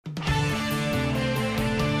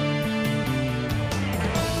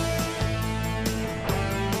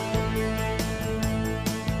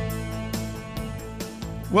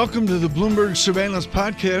Welcome to the Bloomberg Surveillance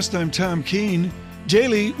Podcast. I'm Tom Keene.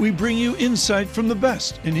 Daily, we bring you insight from the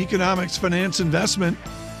best in economics, finance, investment,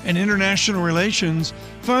 and international relations.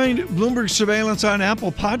 Find Bloomberg Surveillance on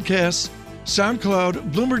Apple Podcasts,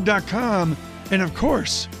 SoundCloud, Bloomberg.com, and of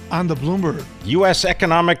course, on the Bloomberg. U.S.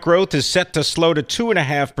 economic growth is set to slow to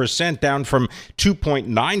 2.5%, down from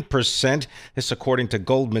 2.9%. This according to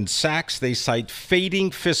Goldman Sachs. They cite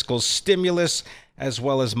fading fiscal stimulus as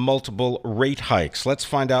well as multiple rate hikes. Let's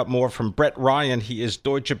find out more from Brett Ryan. He is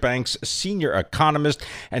Deutsche Bank's senior economist,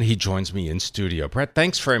 and he joins me in studio. Brett,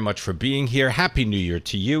 thanks very much for being here. Happy New Year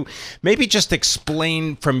to you. Maybe just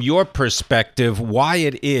explain from your perspective why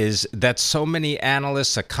it is that so many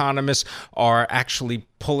analysts, economists are actually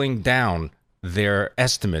pulling down their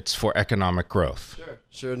estimates for economic growth.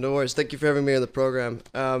 Sure, no worries. Thank you for having me on the program.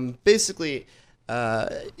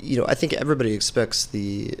 I think everybody expects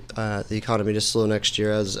the economy to slow next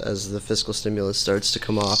year as the fiscal stimulus starts to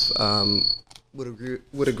come off. Would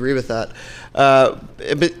agree with that.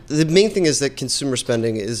 But the main thing is that consumer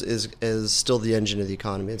spending is still the engine of the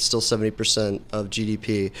economy. It's still 70% of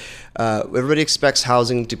GDP. Everybody expects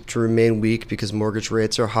housing to remain weak because mortgage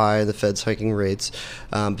rates are high, the Fed's hiking rates.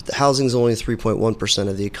 But the housing is only 3.1%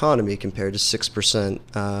 of the economy compared to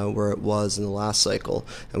 6% where it was in the last cycle,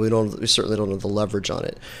 and we certainly don't have the leverage on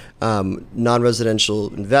it.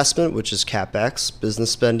 Non-residential investment, which is CapEx, business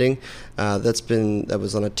spending, that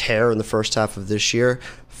was on a tear in the first half of this year.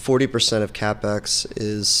 40% of CapEx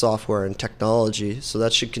is software and technology, so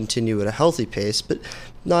that should continue at a healthy pace, but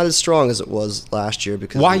not as strong as it was last year.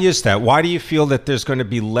 Because why is that? Why do you feel that there's going to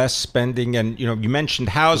be less spending? And you mentioned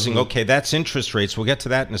housing. Mm-hmm. Okay, that's interest rates. We'll get to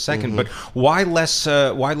that in a second. Mm-hmm. But why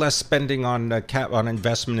less spending on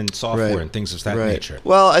investment in software and things of that nature?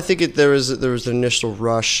 Well, I think there was an initial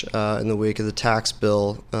rush in the wake of the tax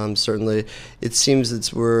bill. Certainly, it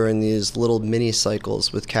seems we're in these little mini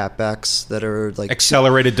cycles with CapEx that are like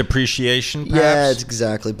accelerated depreciation. Perhaps? Yeah, it's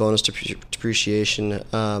exactly bonus depreciation,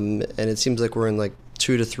 and it seems like we're in like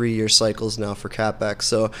 2 to 3 year cycles now for CapEx.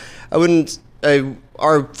 So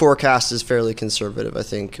our forecast is fairly conservative. I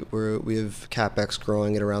think we have CapEx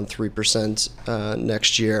growing at around 3%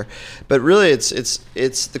 next year. But really, it's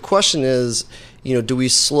the question is, do we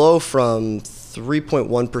slow from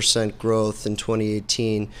 3.1% growth in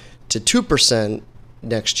 2018 to 2%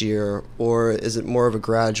 next year, or is it more of a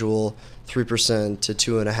gradual 3% to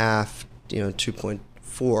 2.5%, 2.4%,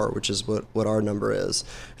 which is what our number is,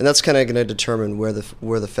 and that's kind of going to determine where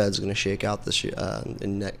the Fed's going to shake out this year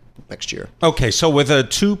next year. Okay, so with a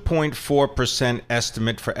 2.4%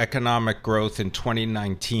 estimate for economic growth in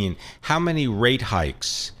 2019, how many rate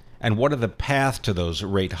hikes, and what are the path to those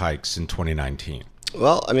rate hikes in 2019?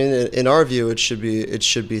 Well, I mean, in our view, it should be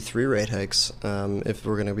 3 rate hikes if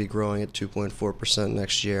we're going to be growing at 2.4%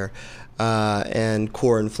 next year, and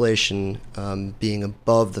core inflation being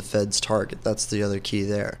above the Fed's target. That's the other key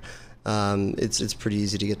there. It's pretty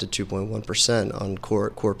easy to get to 2.1% on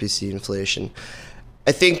core PC inflation.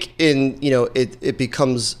 I think it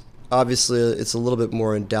becomes obviously it's a little bit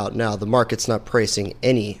more in doubt now. The market's not pricing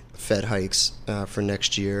any Fed hikes for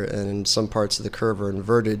next year, and some parts of the curve are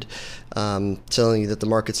inverted, telling you that the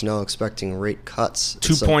market's now expecting rate cuts.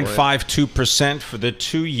 2.52% for the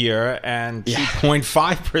 2-year and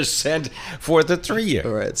 2.5% for the 3-year.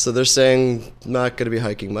 All right, so they're saying not going to be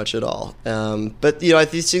hiking much at all. But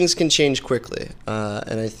these things can change quickly,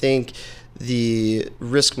 and I think the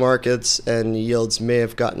risk markets and yields may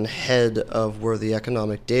have gotten ahead of where the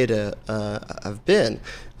economic data have been.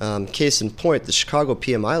 Case in point, the Chicago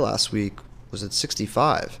PMI last week was at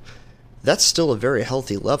 65. That's still a very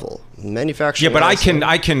healthy level. Manufacturing. Yeah, but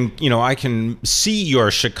I can see your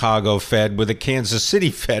Chicago Fed with a Kansas City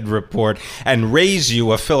Fed report and raise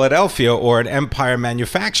you a Philadelphia or an Empire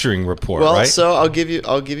Manufacturing report. Well, right? so I'll give you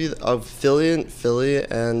Philly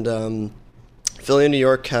and New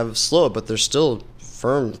York have slowed, but they're still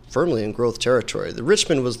firmly in growth territory. The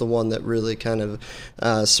Richmond was the one that really kind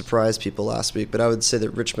of surprised people last week, but I would say that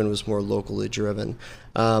Richmond was more locally driven.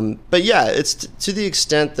 But yeah, it's to the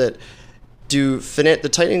extent that the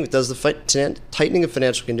tightening of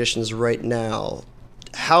financial conditions right now,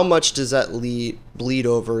 how much does that bleed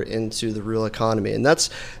over into the real economy? And that's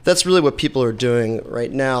really what people are doing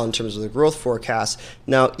right now in terms of the growth forecast.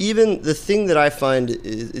 Now, even the thing that I find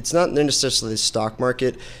it's not necessarily the stock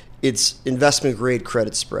market, it's investment grade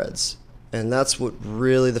credit spreads. And that's what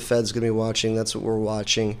really the Fed's going to be watching. That's what we're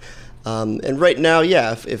watching. And right now,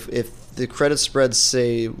 if the credit spreads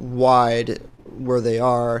stay wide where they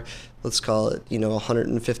are, let's call it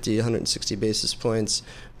 150, 160 basis points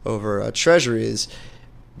over treasuries,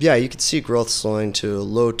 you could see growth slowing to a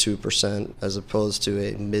low 2% as opposed to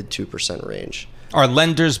a mid 2% range. Are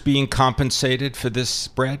lenders being compensated for this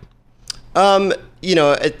spread?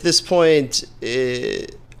 At this point,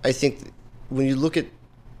 I think when you look at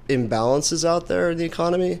imbalances out there in the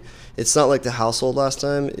economy, it's not like the household last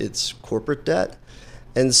time, it's corporate debt.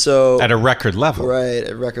 And so at a record level. Right,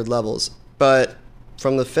 at record levels. But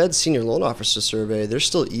from the Fed's senior loan officer survey, they're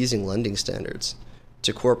still easing lending standards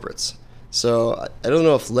to corporates. So I don't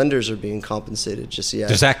know if lenders are being compensated just yet.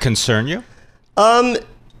 Does that concern you?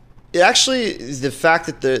 Actually, the fact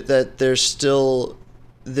that they're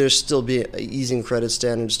still being easing credit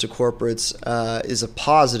standards to corporates is a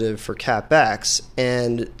positive for CapEx.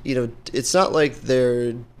 And it's not like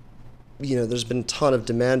there's been a ton of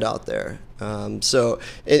demand out there. So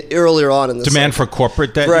earlier on in the demand cycle, for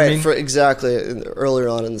corporate debt, right? You mean? For exactly earlier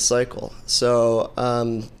on in the cycle. So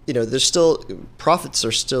there's still profits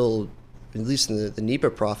are still, at least in the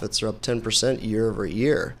NEPA profits are up 10% year over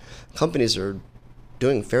year. Companies are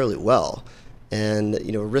doing fairly well, and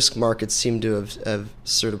risk markets seem to have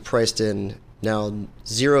sort of priced in now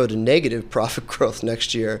 0 to negative profit growth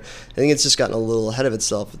next year. I think it's just gotten a little ahead of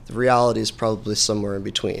itself. The reality is probably somewhere in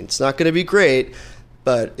between. It's not going to be great,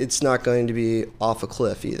 but it's not going to be off a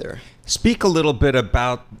cliff either. Speak a little bit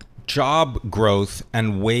about job growth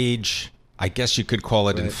and wage, I guess you could call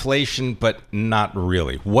it inflation, but not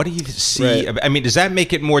really. What do you see? Right. I mean, does that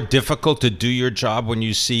make it more difficult to do your job when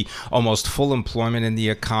you see almost full employment in the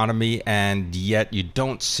economy and yet you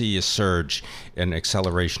don't see a surge in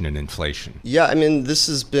acceleration in inflation? Yeah, I mean, this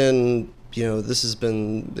has been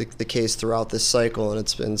the case throughout this cycle, and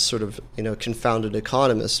it's been sort of, confounded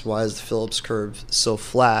economists. Why is the Phillips curve so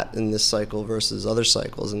flat in this cycle versus other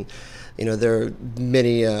cycles? And, there are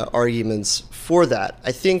many arguments for that.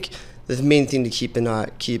 I think the main thing to keep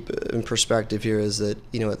in perspective here is that, at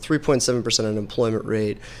 3.7% unemployment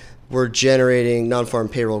rate, we're generating non-farm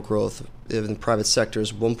payroll growth in the private sector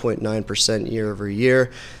is 1.9% year over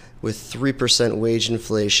year, with 3% wage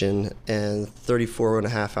inflation and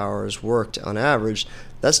 34.5 hours worked on average.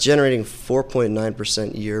 That's generating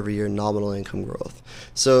 4.9% year over year nominal income growth.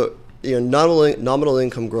 So, nominal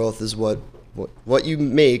income growth is what you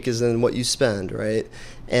make is then what you spend, right?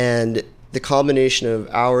 And the combination of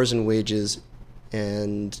hours and wages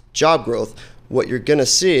and job growth, what you're going to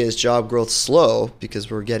see is job growth slow because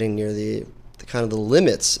we're getting near the kind of the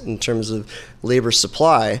limits in terms of labor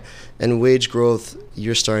supply, and wage growth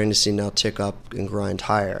you're starting to see now tick up and grind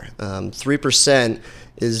higher. 3%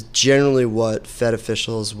 is generally what Fed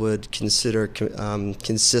officials would consider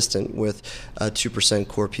consistent with a 2%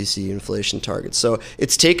 core PCE inflation target. So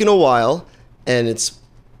it's taken a while, and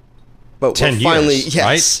but 10 we're finally years,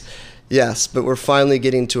 right? Yes, but we're finally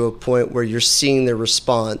getting to a point where you're seeing the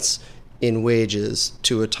response in wages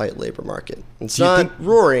to a tight labor market. It's not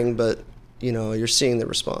roaring, but you're seeing the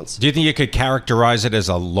response. Do you think you could characterize it as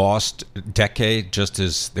a lost decade, just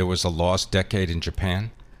as there was a lost decade in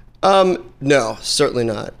Japan? No, certainly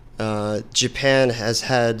not. Japan has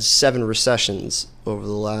had 7 recessions over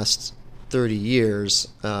the last 30 years.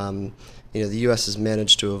 The U.S. has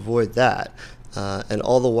managed to avoid that. And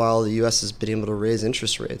all the while, the U.S. has been able to raise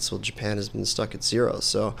interest rates, while Japan has been stuck at 0.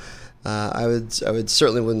 So I would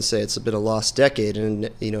certainly wouldn't say it's been a lost decade. And,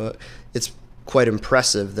 it's quite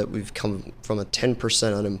impressive that we've come from a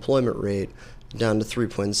 10% unemployment rate down to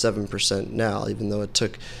 3.7% now, even though it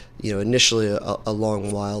took, initially a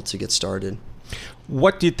long while to get started.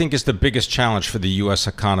 What do you think is the biggest challenge for the U.S.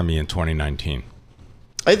 economy in 2019?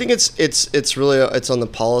 I think it's really on the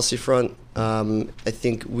policy front. I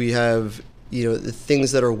think we have, the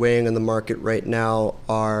things that are weighing on the market right now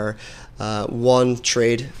are one,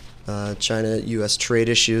 trade, China-U.S. trade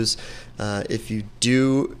issues.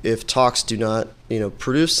 If talks do not,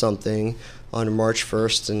 produce something on March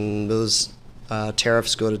 1st, and those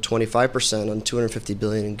tariffs go to 25% on $250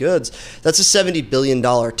 billion in goods, that's a $70 billion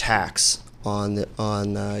tax on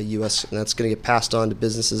U.S., and that's going to get passed on to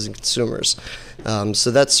businesses and consumers.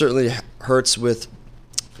 So that certainly hurts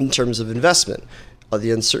in terms of investment.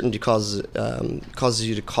 The uncertainty causes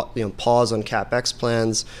you to pause on CapEx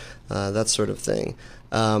plans, that sort of thing.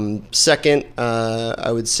 Second,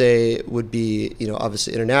 I would say would be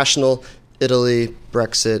obviously international, Italy,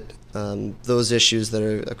 Brexit, those issues that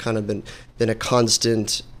have kind of been a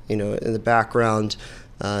constant in the background,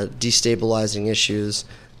 destabilizing issues.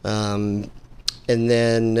 And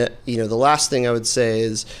then the last thing I would say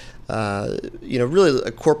is really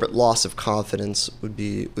a corporate loss of confidence would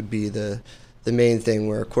be the main thing,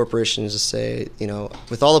 where corporations just say,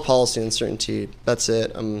 with all the policy uncertainty, that's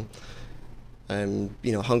it. I'm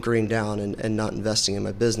hunkering down and not investing in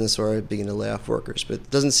my business, or beginning to lay off workers. But it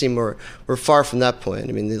doesn't seem we're far from that point.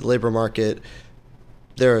 I mean, the labor market,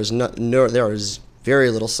 there is very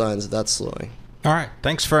little signs of that slowing. All right.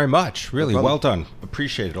 Thanks very much. Really well done.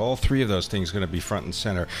 Appreciate it. All three of those things going to be front and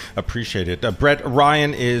center. Appreciate it. Brett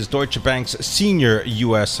Ryan is Deutsche Bank's senior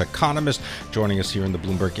U.S. economist, joining us here in the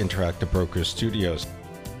Bloomberg Interactive Brokers studios.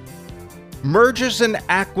 Mergers and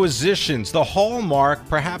acquisitions. The hallmark,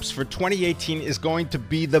 perhaps, for 2018 is going to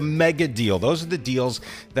be the mega deal. Those are the deals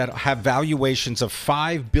that have valuations of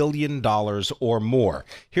 $5 billion or more.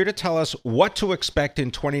 Here to tell us what to expect in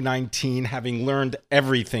 2019, having learned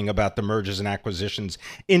everything about the mergers and acquisitions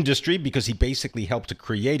industry, because he basically helped to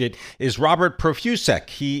create it, is Robert Profusek.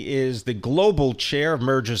 He is the global chair of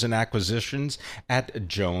mergers and acquisitions at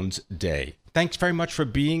Jones Day. Thanks very much for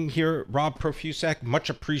being here, Rob Profusek. Much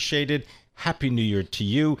appreciated. Happy New Year to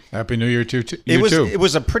you. Happy New Year to you too. It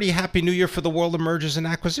was a pretty happy New Year for the world of mergers and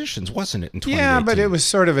acquisitions, wasn't it, in 2018? Yeah, but it was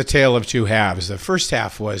sort of a tale of two halves. The first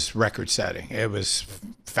half was record-setting. It was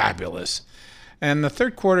fabulous. And the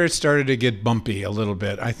third quarter, it started to get bumpy a little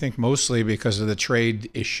bit, I think mostly because of the trade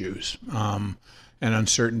issues and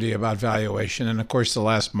uncertainty about valuation. And, of course, the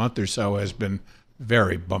last month or so has been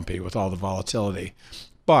very bumpy with all the volatility.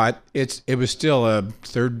 But it was still a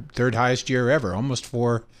third highest year ever, almost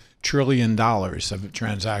 $4 trillion of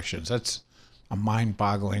transactions. That's a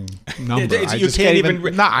mind-boggling number.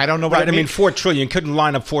 I don't know what it means. 4 trillion. Couldn't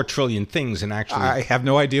line up 4 trillion things and actually... I have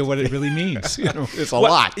no idea what it really means. It's a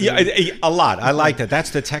lot. Yeah, a lot. I like that.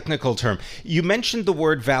 That's the technical term. You mentioned the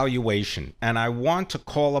word valuation, and I want to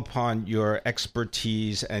call upon your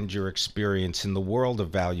expertise and your experience in the world of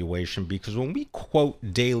valuation, because when we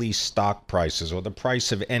quote daily stock prices or the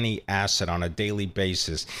price of any asset on a daily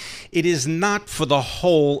basis, it is not for the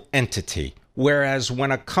whole entity. Whereas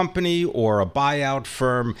when a company or a buyout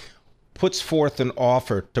firm puts forth an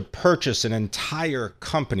offer to purchase an entire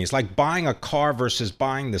company, it's like buying a car versus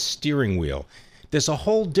buying the steering wheel. There's a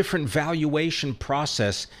whole different valuation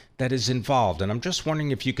process that is involved. And I'm just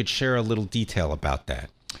wondering if you could share a little detail about that.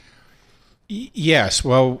 Yes.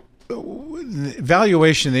 Well,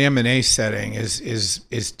 valuation in the M&A setting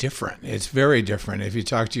is different. It's very different. If you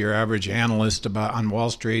talk to your average analyst on Wall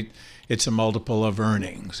Street, it's a multiple of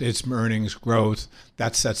earnings. It's earnings growth.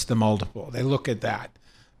 That sets the multiple. They look at that.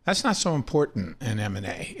 That's not so important in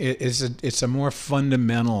M&A. It's a more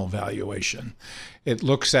fundamental valuation. It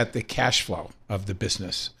looks at the cash flow of the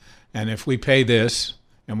business. And if we pay this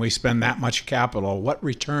and we spend that much capital, what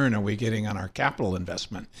return are we getting on our capital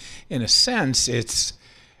investment? In a sense, it's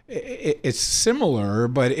similar,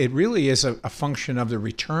 but it really is a function of the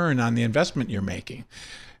return on the investment you're making.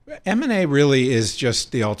 M&A really is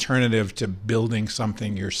just the alternative to building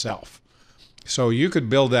something yourself. So you could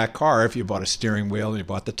build that car if you bought a steering wheel and you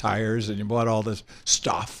bought the tires and you bought all this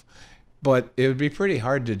stuff, but it would be pretty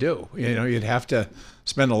hard to do. You'd have to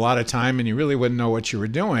spend a lot of time and you really wouldn't know what you were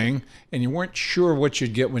doing and you weren't sure what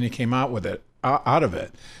you'd get when you came out of it.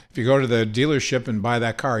 If you go to the dealership and buy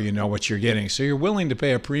that car, you know what you're getting. So you're willing to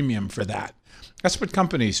pay a premium for that. That's what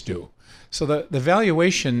companies do. So the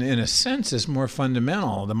valuation, in a sense, is more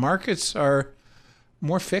fundamental. The markets are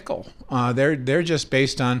more fickle. They're just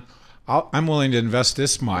based on, I'm willing to invest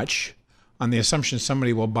this much on the assumption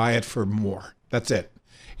somebody will buy it for more. That's it.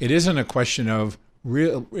 It isn't a question of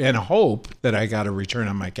real and hope that I got a return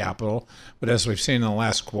on my capital. But as we've seen in the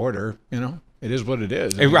last quarter, it is what it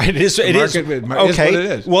is. Right. It is. Okay. Is what it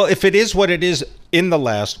is. Well, if it is what it is in the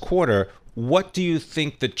last quarter, what do you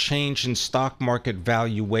think the change in stock market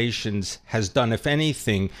valuations has done, if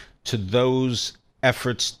anything, to those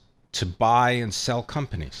efforts to buy and sell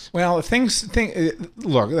companies? Well, look,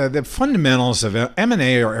 the fundamentals of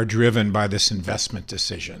M&A are driven by this investment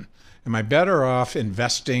decision. Am I better off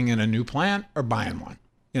investing in a new plant or buying one?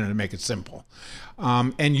 To make it simple.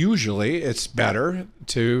 And usually it's better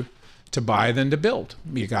to buy than to build.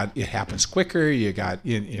 It happens quicker. You got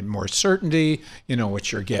more certainty. You know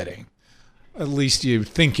what you're getting. At least you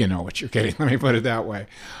think you know what you're getting. Let me put it that way.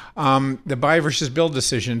 The buy versus build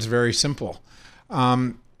decision is very simple.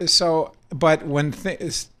 But when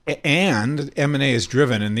and M&A is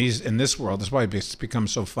driven in this world, that's why it's become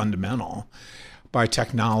so fundamental, by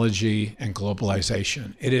technology and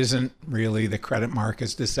globalization. It isn't really the credit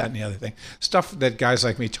markets, this, that, and the other thing. Stuff that guys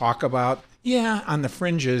like me talk about, yeah, on the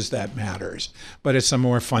fringes that matters, but it's a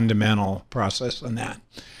more fundamental process than that.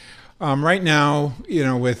 Right now,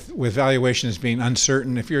 with valuations being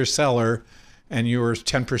uncertain, if you're a seller and you were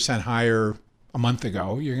 10% higher a month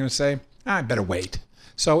ago, you're going to say, I better wait.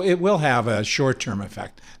 So it will have a short-term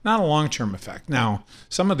effect, not a long-term effect. Now,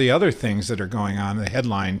 some of the other things that are going on, the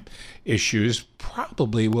headline issues,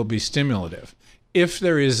 probably will be stimulative. If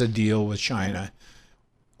there is a deal with China,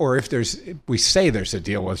 or we say there's a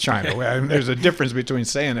deal with China. There's a difference between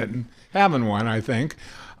saying it and having one, I think.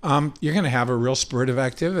 you're going to have a real spurt of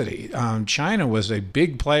activity. China was a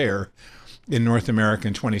big player in North America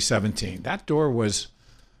in 2017. That door was,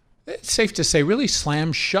 it's safe to say, really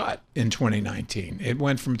slammed shut in 2019. It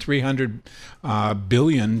went from $300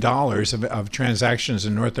 billion of transactions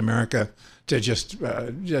in North America to just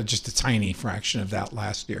a tiny fraction of that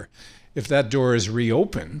last year. If that door is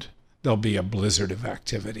reopened, there'll be a blizzard of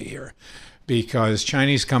activity here, because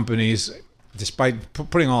Chinese companies, despite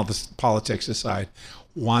putting all this politics aside,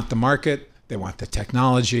 want the market, they want the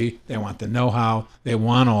technology, they want the know-how, they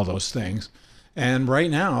want all those things. And right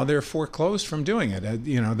now, they're foreclosed from doing it.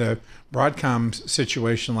 The Broadcom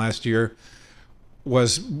situation last year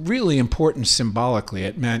was really important symbolically.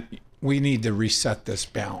 It meant we need to reset this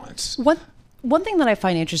balance. One thing that I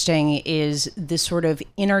find interesting is the sort of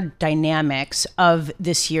inner dynamics of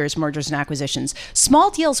this year's mergers and acquisitions.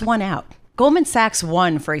 Small deals won out. Goldman Sachs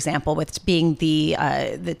won, for example, with being the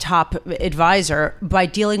top advisor by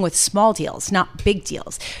dealing with small deals, not big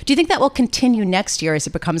deals. Do you think that will continue next year as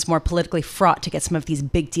it becomes more politically fraught to get some of these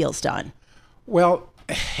big deals done? Well,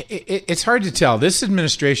 it's hard to tell. This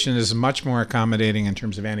administration is much more accommodating in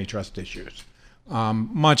terms of antitrust issues,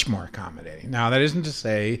 much more accommodating. Now, that isn't to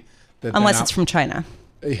say that unless it's from China.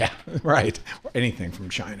 Yeah, right. Or anything from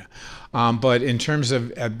China. But in terms of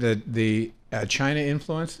the China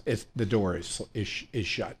influence, the door is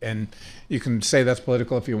shut. And you can say that's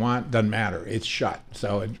political if you want. Doesn't matter. It's shut.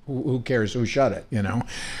 So who cares who shut it? And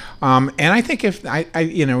I think if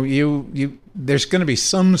there's going to be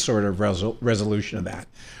some sort of resolution of that,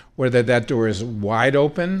 whether that door is wide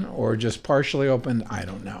open or just partially open, I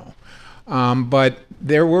don't know. But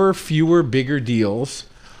there were fewer bigger deals.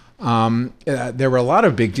 There were a lot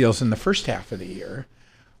of big deals in the first half of the year.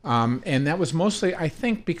 And that was mostly, I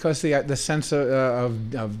think, because the sense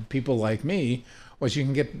of people like me was you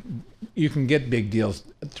can get big deals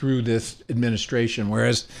through this administration,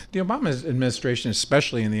 whereas the Obama administration,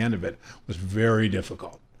 especially in the end of it, was very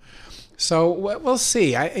difficult. So we'll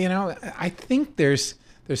see. I think there's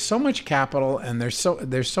so much capital and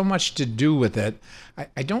there's so much to do with it.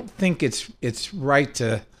 I don't think it's right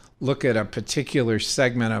to look at a particular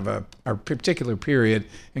segment of a particular period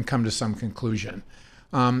and come to some conclusion.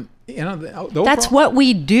 That's what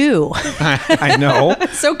we do. I know.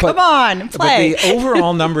 So come on, play. But the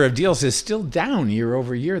overall number of deals is still down year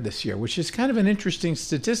over year this year, which is kind of an interesting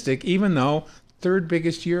statistic, even though third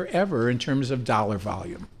biggest year ever in terms of dollar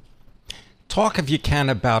volume. Talk, if you can,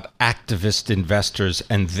 about activist investors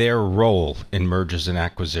and their role in mergers and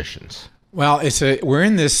acquisitions. Well, we're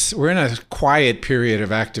in a quiet period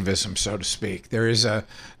of activism, so to speak. There is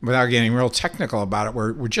without getting real technical about it,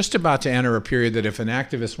 we're just about to enter a period that if an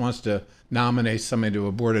activist wants to nominate somebody to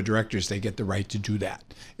a board of directors, they get the right to do that.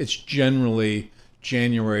 It's generally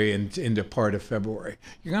January and into part of February.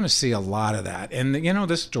 You're going to see a lot of that. And,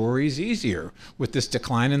 the story's easier with this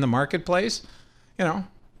decline in the marketplace.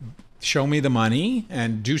 Show me the money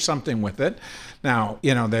and do something with it. Now,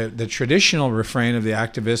 the traditional refrain of the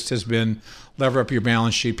activist has been lever up your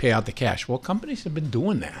balance sheet, pay out the cash. Well, companies have been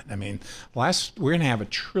doing that. I mean, we're going to have $1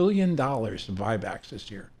 trillion of buybacks this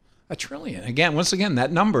year. $1 trillion. Once again,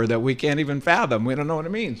 that number that we can't even fathom. We don't know what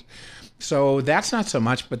it means. So that's not so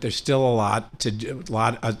much, but there's still a lot to do.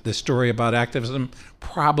 The story about activism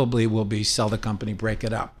probably will be sell the company, break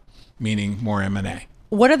it up, meaning more M&A.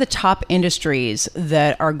 What are the top industries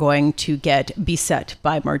that are going to get beset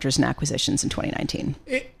by mergers and acquisitions in 2019?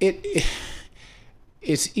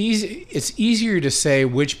 It's easy. It's easier to say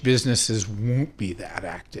which businesses won't be that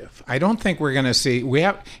active. I don't think we're going to see.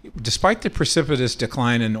 Despite the precipitous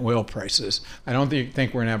decline in oil prices, I don't think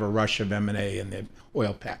we're going to have a rush of M&A in the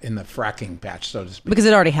in the fracking patch, so to speak. Because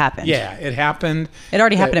it already happened. Yeah, it happened. It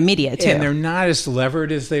already happened in media too. And they're not as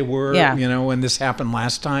levered as they were, when this happened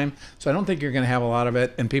last time. So I don't think you're going to have a lot of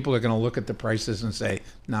it. And people are going to look at the prices and say,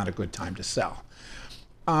 not a good time to sell.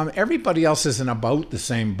 Everybody else is in about the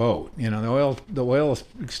same boat. The oil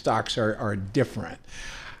stocks are different.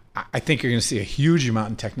 I think you're going to see a huge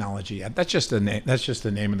amount in technology. That's just the name. That's just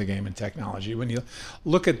the name of the game in technology. When you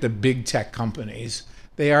look at the big tech companies,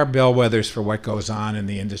 they are bellwethers for what goes on in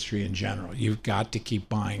the industry in general. You've got to keep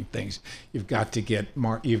buying things. You've got to get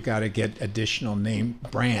more. You've got to get additional name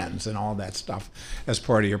brands and all that stuff as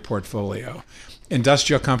part of your portfolio.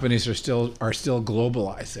 Industrial companies are still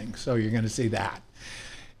globalizing, so you're going to see that.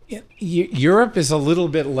 Europe is a little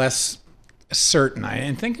bit less certain.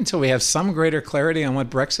 I think until we have some greater clarity on what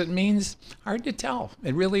Brexit means, hard to tell.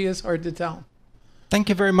 It really is hard to tell. Thank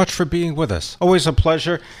you very much for being with us. Always a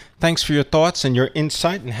pleasure. Thanks for your thoughts and your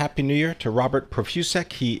insight, and Happy New Year to Robert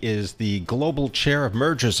Profusek. He is the Global Chair of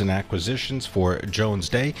Mergers and Acquisitions for Jones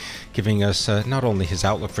Day, giving us not only his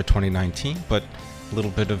outlook for 2019, but a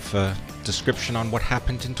little bit of description on what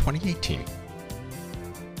happened in 2018.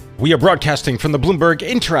 We are broadcasting from the Bloomberg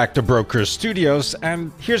Interactive Brokers studios,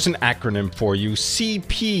 and here's an acronym for you: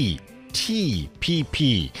 CPTPP,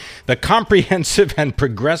 the Comprehensive and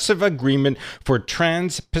Progressive Agreement for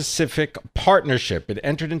Trans-Pacific Partnership. It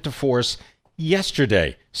entered into force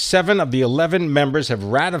yesterday. 7 of the 11 members have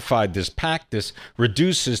ratified this pact. This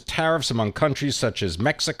reduces tariffs among countries such as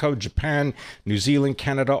Mexico, Japan, New Zealand,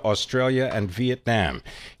 Canada, Australia, and Vietnam.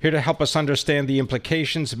 Here to help us understand the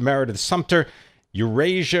implications, Meredith Sumpter,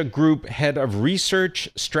 Eurasia Group Head of Research,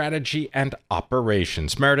 Strategy, and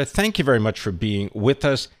Operations. Meredith, thank you very much for being with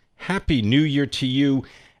us. Happy New Year to you.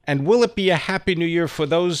 And will it be a Happy New Year for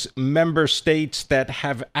those member states that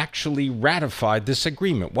have actually ratified this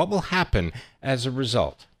agreement? What will happen as a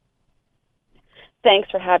result? Thanks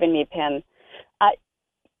for having me, Pim.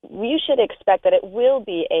 You should expect that it will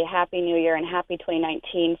be a Happy New Year and Happy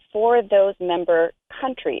 2019 for those member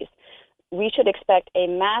countries. We should expect a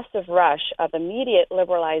massive rush of immediate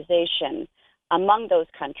liberalization among those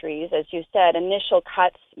countries. As you said, initial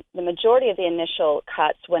cuts, the majority of the initial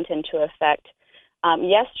cuts went into effect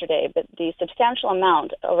yesterday, but the substantial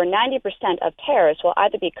amount, over 90% of tariffs, will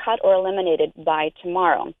either be cut or eliminated by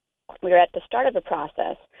tomorrow. We are at the start of a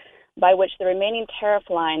process by which the remaining tariff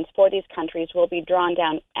lines for these countries will be drawn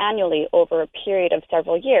down annually over a period of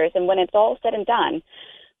several years. And when it's all said and done,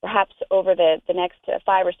 perhaps over the next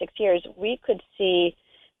 5 or 6 years, we could see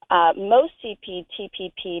most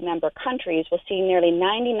CPTPP member countries will see nearly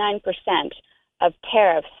 99% of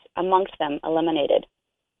tariffs amongst them eliminated.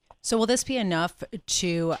 So will this be enough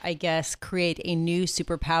to, I guess, create a new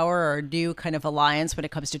superpower or a new kind of alliance when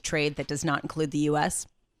it comes to trade that does not include the U.S.?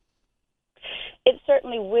 It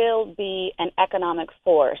certainly will be an economic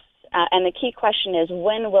force. And the key question is,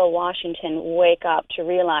 when will Washington wake up to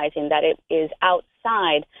realizing that it is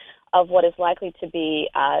outside of what is likely to be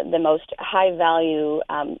the most high-value,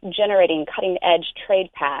 generating cutting-edge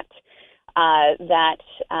trade pact that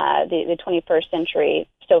the 21st century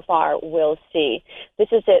so far will see. This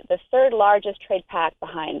is the third largest trade pact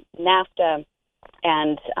behind NAFTA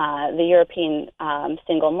and the European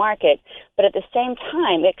single market, but at the same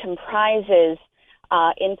time, it comprises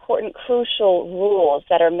important, crucial rules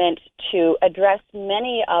that are meant to address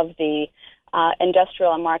many of the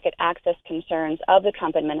industrial and market access concerns of the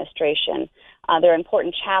Trump administration. There are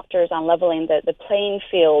important chapters on leveling the playing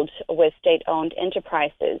field with state-owned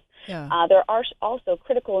enterprises. Yeah. There are also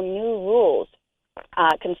critical new rules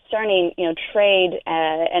concerning trade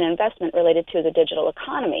and investment related to the digital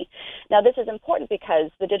economy. Now, this is important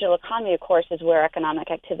because the digital economy, of course, is where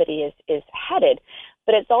economic activity is headed.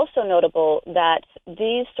 But it's also notable that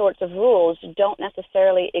these sorts of rules don't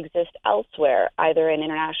necessarily exist elsewhere, either in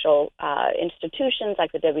international institutions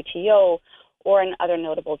like the WTO or in other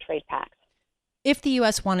notable trade pacts. If the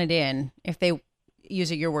U.S. wanted in, if they,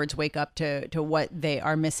 using your words, wake up to what they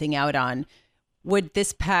are missing out on, would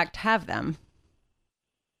this pact have them?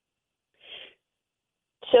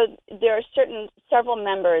 So there are several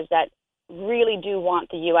members that really do want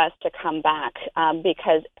the U.S. to come back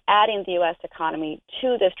because adding the U.S. economy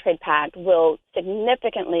to this trade pact will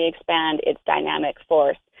significantly expand its dynamic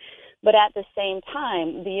force. But at the same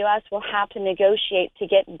time, the U.S. will have to negotiate to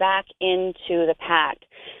get back into the pact.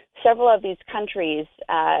 Several of these countries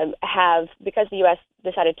have, because the U.S.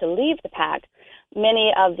 decided to leave the pact,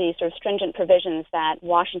 many of the sort of stringent provisions that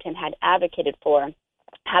Washington had advocated for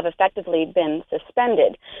have effectively been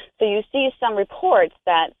suspended. So you see some reports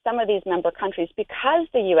that some of these member countries, because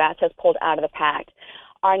the U.S. has pulled out of the pact,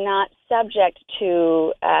 are not subject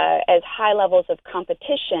to as high levels of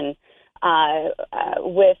competition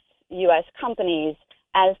with U.S. companies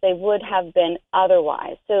as they would have been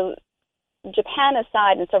otherwise. So Japan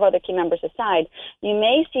aside and several other key members aside, you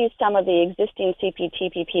may see some of the existing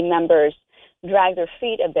CPTPP members drag their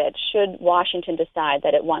feet a bit should Washington decide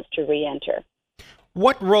that it wants to re-enter.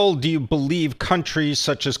 What role do you believe countries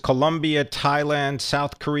such as Colombia, Thailand,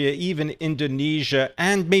 South Korea, even Indonesia,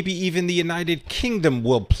 and maybe even the United Kingdom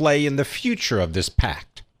will play in the future of this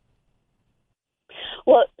pact?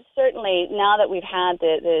 Well, certainly now that we've had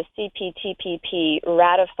the CPTPP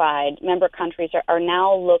ratified, member countries are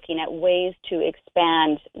now looking at ways to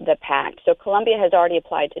expand the pact. So Colombia has already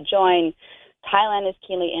applied to join. Thailand is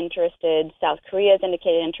keenly interested. South Korea has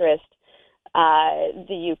indicated interest.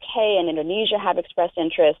 The UK and Indonesia have expressed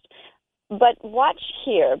interest. But watch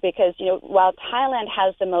here, because while Thailand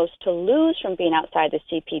has the most to lose from being outside the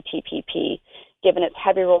CPTPP, given its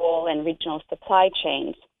heavy role in regional supply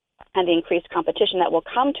chains and the increased competition that will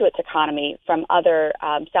come to its economy from other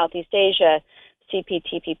Southeast Asia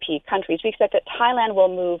CPTPP countries, we expect that Thailand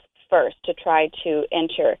will move first to try to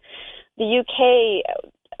enter. The UK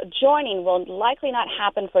joining will likely not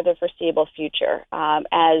happen for the foreseeable future,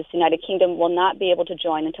 as the United Kingdom will not be able to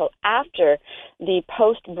join until after the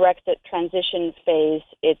post-Brexit transition phase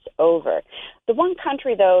is over. The one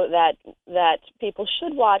country, though, that people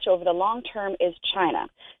should watch over the long term is China.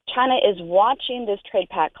 China is watching this trade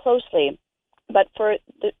pact closely, but for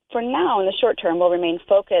now, in the short term, will remain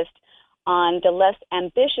focused on the less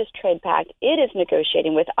ambitious trade pact it is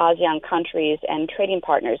negotiating with ASEAN countries and trading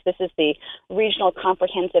partners. This is the Regional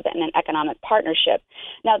Comprehensive and Economic Partnership.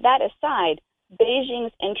 Now, that aside,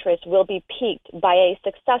 Beijing's interest will be piqued by a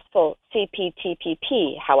successful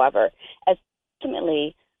CPTPP, however, as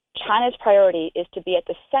ultimately China's priority is to be at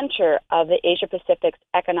the center of the Asia-Pacific's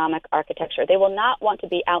economic architecture. They will not want to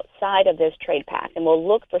be outside of this trade pact and will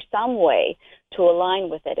look for some way to align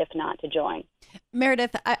with it, if not to join.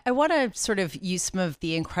 Meredith, I want to sort of use some of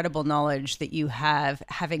the incredible knowledge that you have,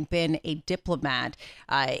 having been a diplomat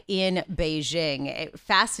in Beijing, a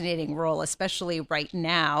fascinating role, especially right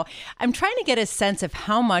now. I'm trying to get a sense of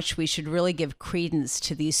how much we should really give credence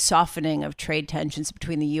to the softening of trade tensions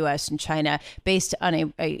between the U.S. and China based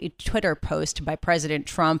on a Twitter post by President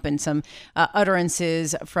Trump and some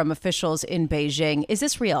utterances from officials in Beijing. Is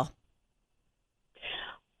this real?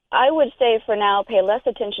 I would say for now, pay less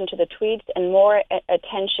attention to the tweets and more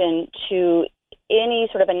attention to any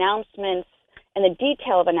sort of announcements and the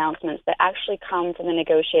detail of announcements that actually come from the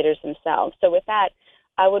negotiators themselves. So with that,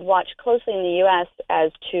 I would watch closely in the U.S.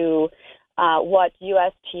 as to what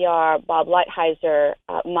USTR Bob Lighthizer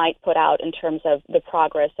might put out in terms of the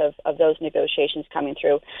progress of those negotiations coming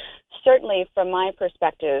through. Certainly, from my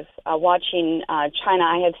perspective, watching China,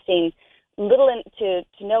 I have seen little to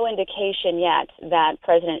no indication yet that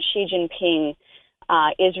President Xi Jinping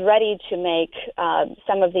is ready to make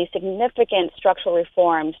some of the significant structural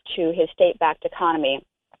reforms to his state-backed economy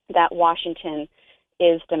that Washington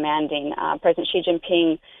is demanding. President Xi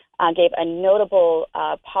Jinping gave a notable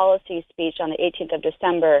policy speech on the 18th of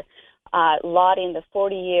December lauding the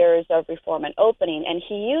 40 years of reform and opening, and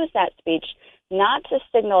he used that speech not to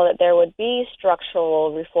signal that there would be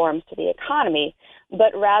structural reforms to the economy,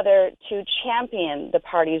 but rather to champion the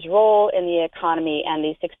party's role in the economy and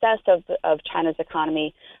the success of China's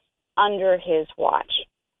economy under his watch.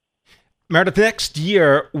 Meredith, next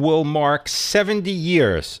year will mark 70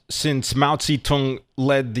 years since Mao Zedong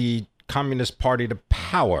led the Communist Party to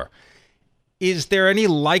power. Is there any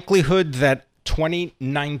likelihood that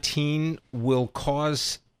 2019 will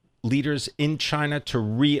cause leaders in China to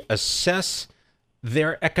reassess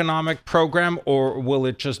their economic program, or will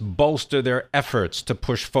it just bolster their efforts to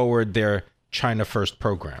push forward their China First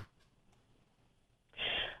program?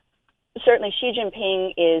 Certainly, Xi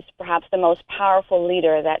Jinping is perhaps the most powerful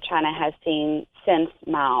leader that China has seen since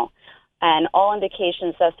Mao. And all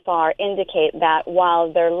indications thus far indicate that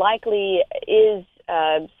while there likely is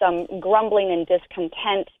some grumbling and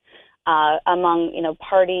discontent among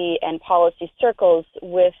party and policy circles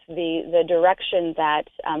with the direction that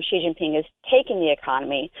Xi Jinping is taking the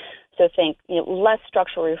economy. So think less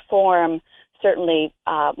structural reform, certainly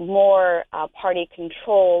more party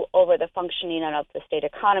control over the functioning of the state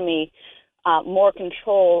economy, more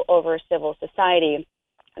control over civil society.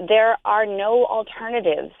 There are no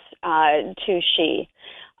alternatives to Xi.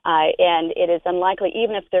 And it is unlikely,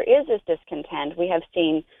 even if there is this discontent, we have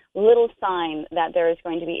seen little sign that there is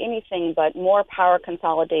going to be anything but more power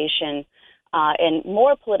consolidation and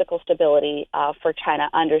more political stability for China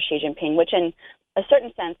under Xi Jinping, which in a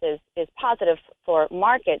certain sense is positive for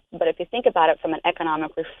markets. But if you think about it from an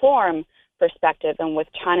economic reform perspective and with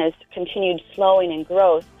China's continued slowing in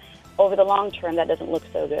growth, over the long term, that doesn't look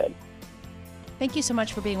so good. Thank you so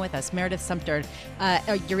much for being with us. Meredith Sumpter,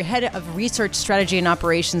 you're head of research, strategy, and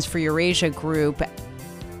operations for Eurasia Group.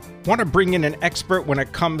 Want to bring in an expert when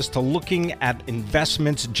it comes to looking at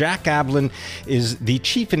investments? Jack Ablin is the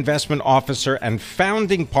Chief Investment Officer and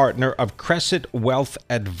founding partner of Crescent Wealth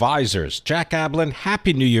Advisors. Jack Ablin,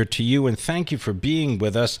 Happy New Year to you, and thank you for being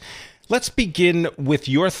with us. Let's begin with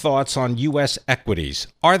your thoughts on U.S. equities.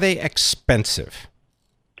 Are they expensive?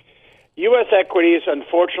 U.S. equities,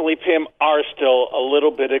 unfortunately, Pim, are still a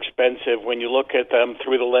little bit expensive when you look at them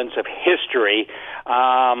through the lens of history.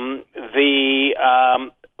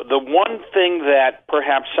 The one thing that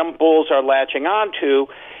perhaps some bulls are latching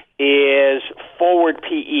onto is forward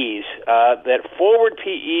PEs. That forward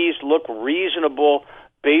PEs look reasonable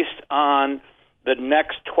based on the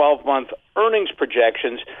next 12-month earnings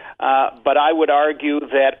projections, but I would argue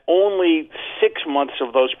that only 6 months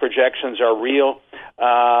of those projections are real.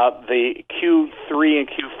 The Q3 and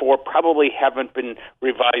Q4 probably haven't been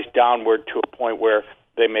revised downward to a point where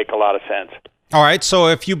they make a lot of sense. All right. So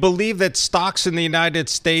if you believe that stocks in the United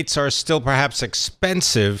States are still perhaps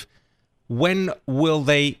expensive, when will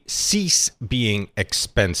they cease being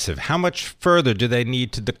expensive? How much further do they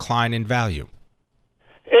need to decline in value?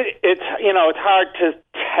 It's hard to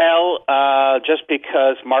tell just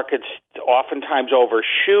because markets oftentimes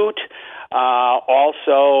overshoot.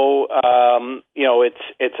 Also,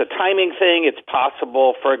 it's a timing thing. It's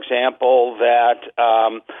possible, for example, that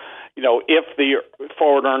if the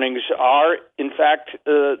forward earnings are in fact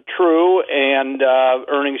true, and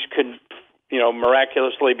earnings could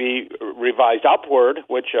miraculously be revised upward,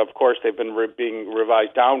 which of course they've been being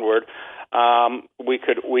revised downward. We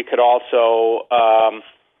could also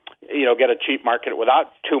get a cheap market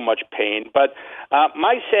without too much pain. But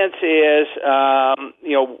my sense is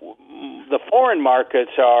the foreign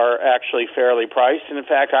markets are actually fairly priced, and in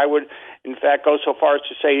fact I would go so far as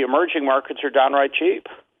to say emerging markets are downright cheap.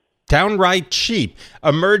 Downright cheap.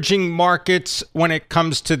 Emerging markets when it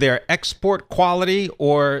comes to their export quality,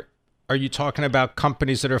 or are you talking about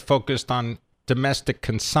companies that are focused on domestic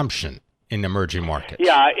consumption in emerging markets?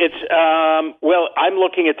 Yeah, it's I'm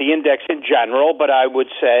looking at the index in general, but I would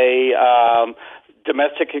say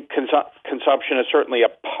domestic consumption is certainly a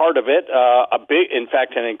part of it, in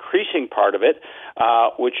fact, an increasing part of it,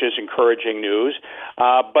 which is encouraging news.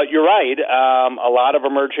 But you're right, a lot of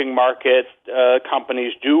emerging market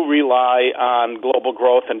companies do rely on global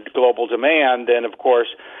growth and global demand, and of course,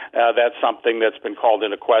 that's something that's been called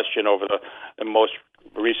into question over the most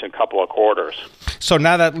recent couple of quarters. So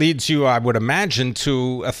now that leads you, I would imagine,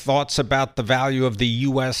 to thoughts about the value of the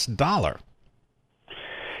U.S. dollar.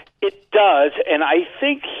 It does, and I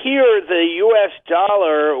think here the U.S.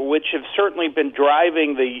 dollar, which have certainly been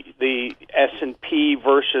driving the S&P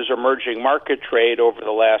versus emerging market trade over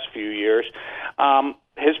the last few years,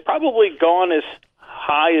 has probably gone as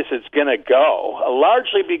high as it's going to go,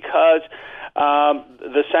 largely because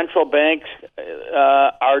the central banks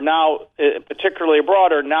are now, particularly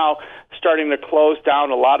abroad, are now starting to close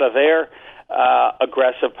down a lot of their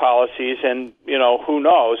aggressive policies, and who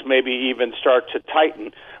knows, maybe even start to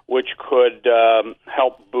tighten, which could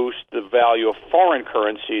help boost the value of foreign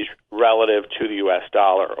currencies relative to the U.S.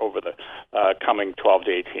 dollar over the coming 12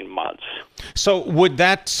 to 18 months. So would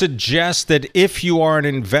that suggest that if you are an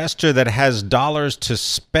investor that has dollars to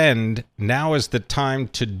spend, now is the time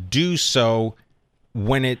to do so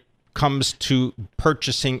when it comes to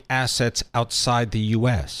purchasing assets outside the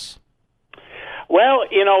U.S.? Well,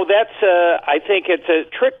 I think it's a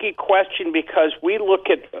tricky question because we look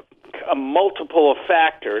at a multiple of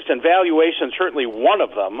factors, and valuation is certainly one of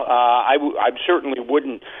them. I certainly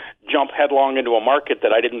wouldn't jump headlong into a market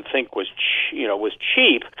that I didn't think was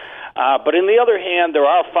cheap. But on the other hand, there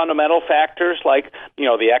are fundamental factors like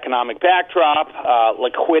the economic backdrop,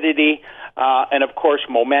 liquidity, and of course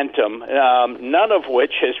momentum. None of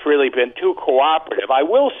which has really been too cooperative. I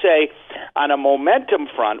will say, on a momentum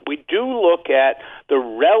front, we do look at the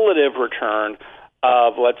relative return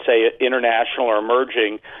of, let's say, international or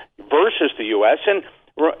emerging versus the U.S. And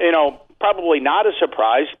probably not a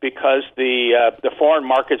surprise because the foreign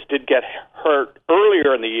markets did get hurt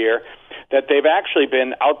earlier in the year, that they've actually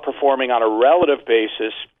been outperforming on a relative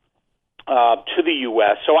basis to the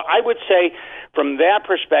U.S. So I would say, from that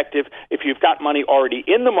perspective, if you've got money already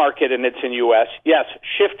in the market and it's in U.S., yes,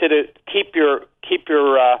 shift it. Keep your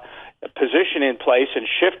position in place and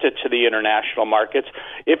shift it to the international markets.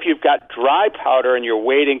 If you've got dry powder and you're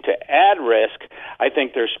waiting to add risk, I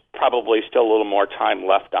think there's probably still a little more time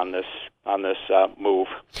left on this move.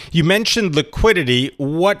 You mentioned liquidity.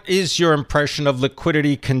 What is your impression of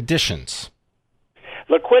liquidity conditions?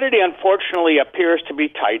 Liquidity, unfortunately, appears to be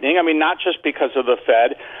tightening. I mean, not just because of the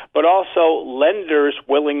Fed, but also lenders'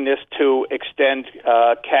 willingness to extend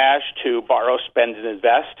cash to borrow, spend, and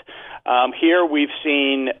invest. Here we've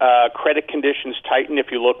seen credit conditions tighten. If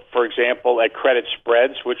you look, for example, at credit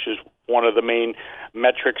spreads, which is one of the main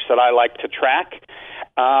metrics that I like to track.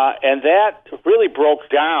 And that really broke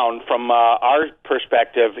down from our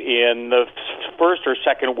perspective in the first or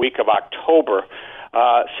second week of October,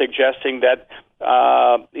 suggesting that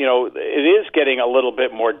it is getting a little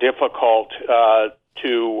bit more difficult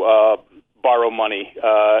to borrow money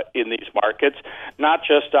in these markets, not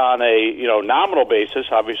just on a nominal basis,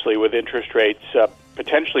 obviously with interest rates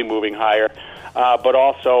potentially moving higher, but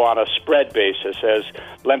also on a spread basis as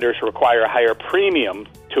lenders require a higher premium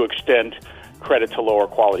to extend credit to lower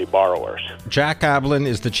quality borrowers. Jack Ablin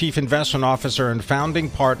is the Chief Investment Officer and founding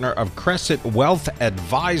partner of Crescent Wealth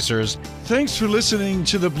Advisors. Thanks for listening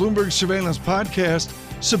to the Bloomberg Surveillance Podcast.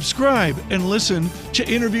 Subscribe and listen to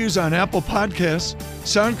interviews on Apple Podcasts,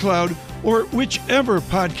 SoundCloud, or whichever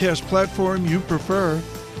podcast platform you prefer.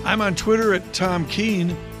 I'm on Twitter at Tom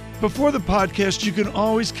Keene. Before the podcast, you can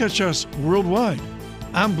always catch us worldwide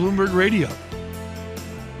on Bloomberg Radio.